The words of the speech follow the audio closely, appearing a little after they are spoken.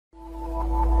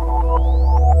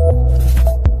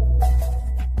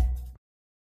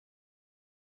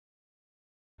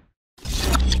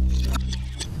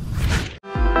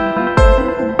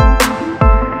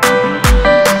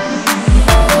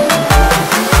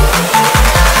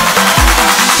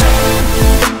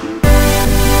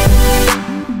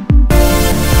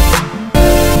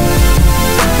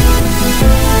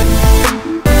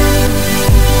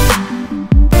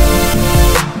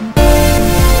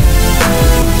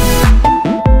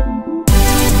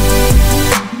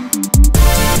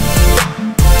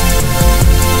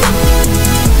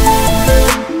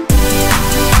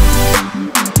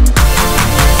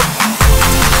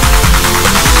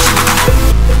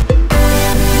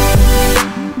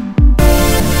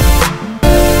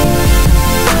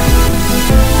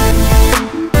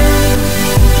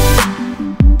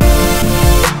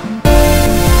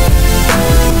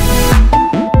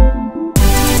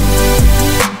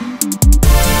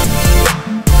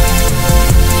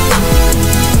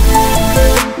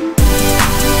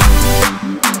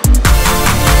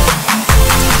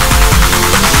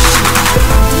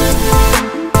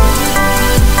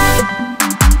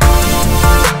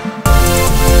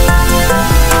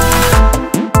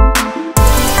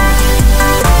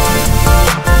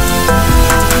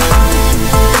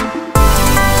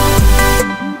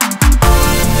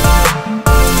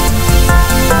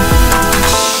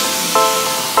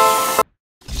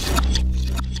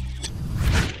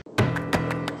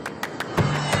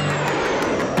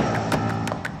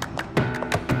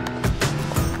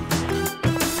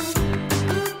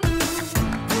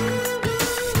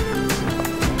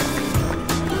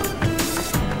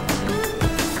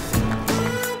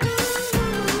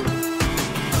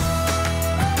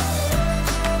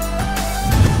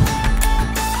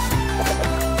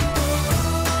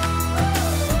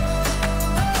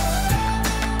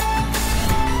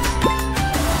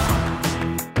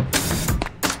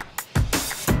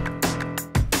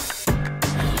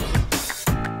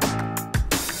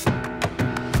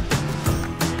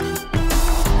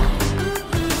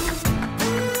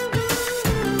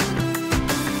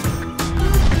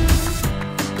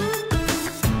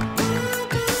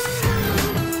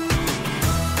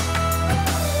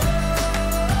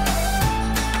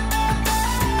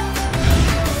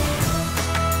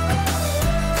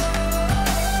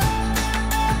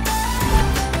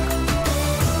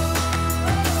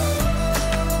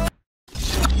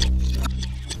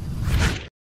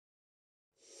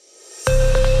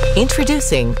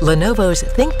Introducing Lenovo's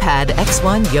ThinkPad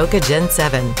X1 Yoga Gen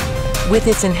 7. With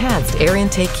its enhanced air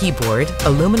intake keyboard,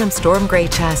 aluminum storm gray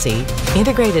chassis,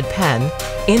 integrated pen,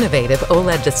 innovative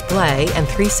OLED display, and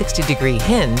 360-degree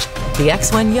hinge, the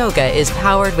X1 Yoga is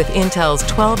powered with Intel's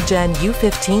 12th Gen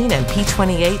U15 and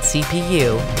P28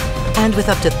 CPU, and with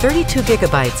up to 32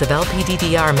 gigabytes of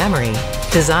LPDDR memory,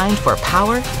 designed for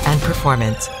power and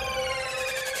performance.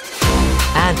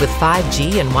 And with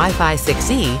 5G and Wi-Fi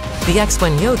 6E, the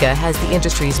X1 Yoga has the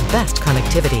industry's best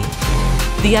connectivity.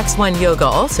 The X1 Yoga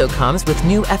also comes with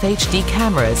new FHD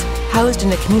cameras housed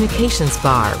in a communications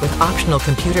bar with optional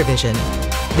computer vision.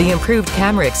 The improved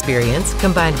camera experience,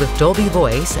 combined with Dolby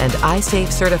Voice and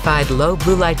iSafe certified low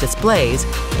blue light displays,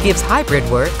 gives hybrid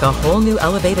work a whole new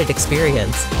elevated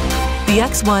experience. The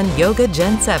X1 Yoga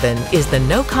Gen 7 is the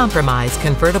no-compromise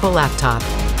convertible laptop,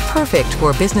 perfect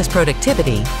for business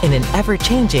productivity in an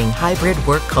ever-changing hybrid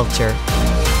work culture.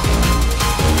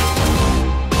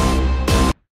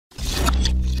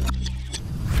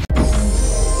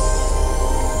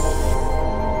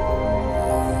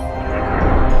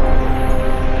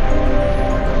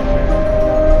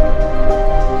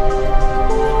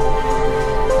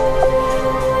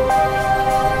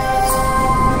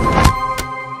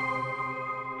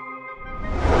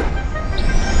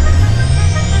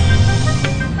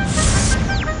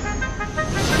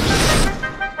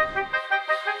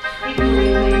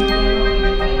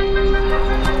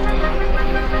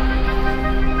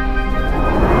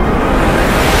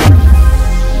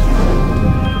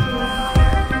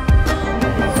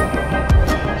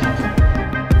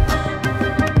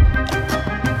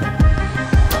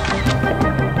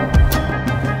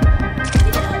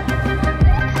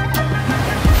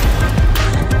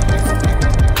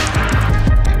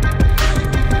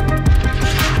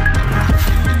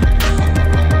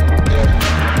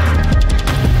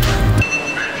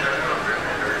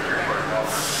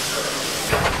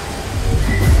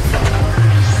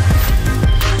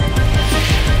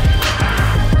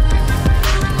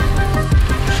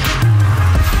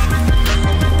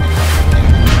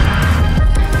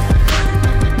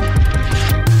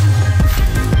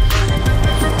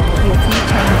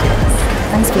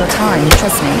 For your time,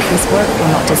 trust me, this work will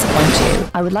not disappoint you.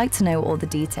 I would like to know all the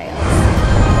details.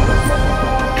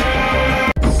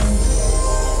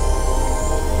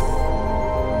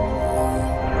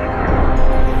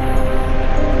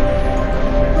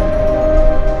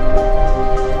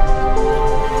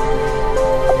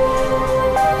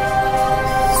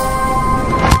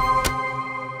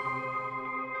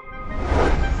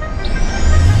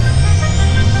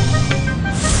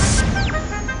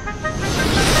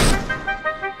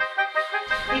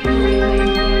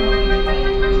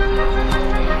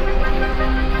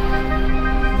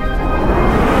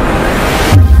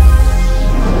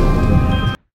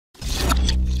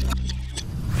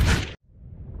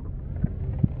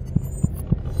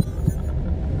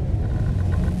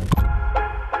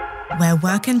 Where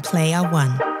work and play are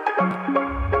one.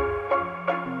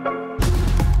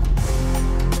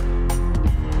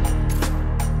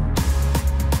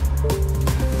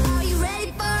 Are you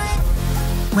ready for it?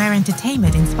 Where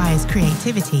entertainment inspires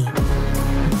creativity.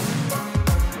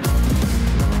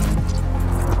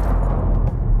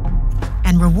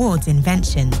 And rewards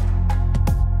invention.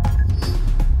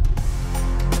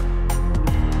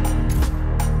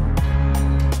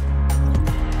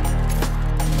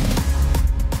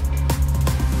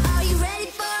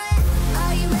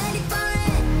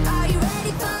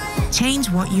 Change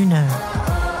what you know. 'Cause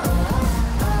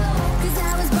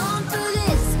I was born for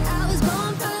this. I was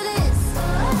born for this.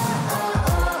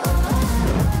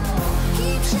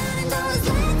 Keep shining those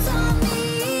lights on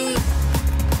me.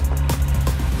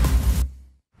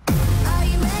 Are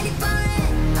you ready for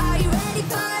it? Are you ready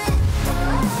for it?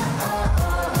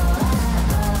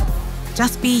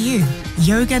 Just be you.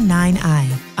 Yoga 9i.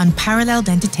 Unparalleled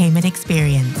entertainment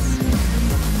experience.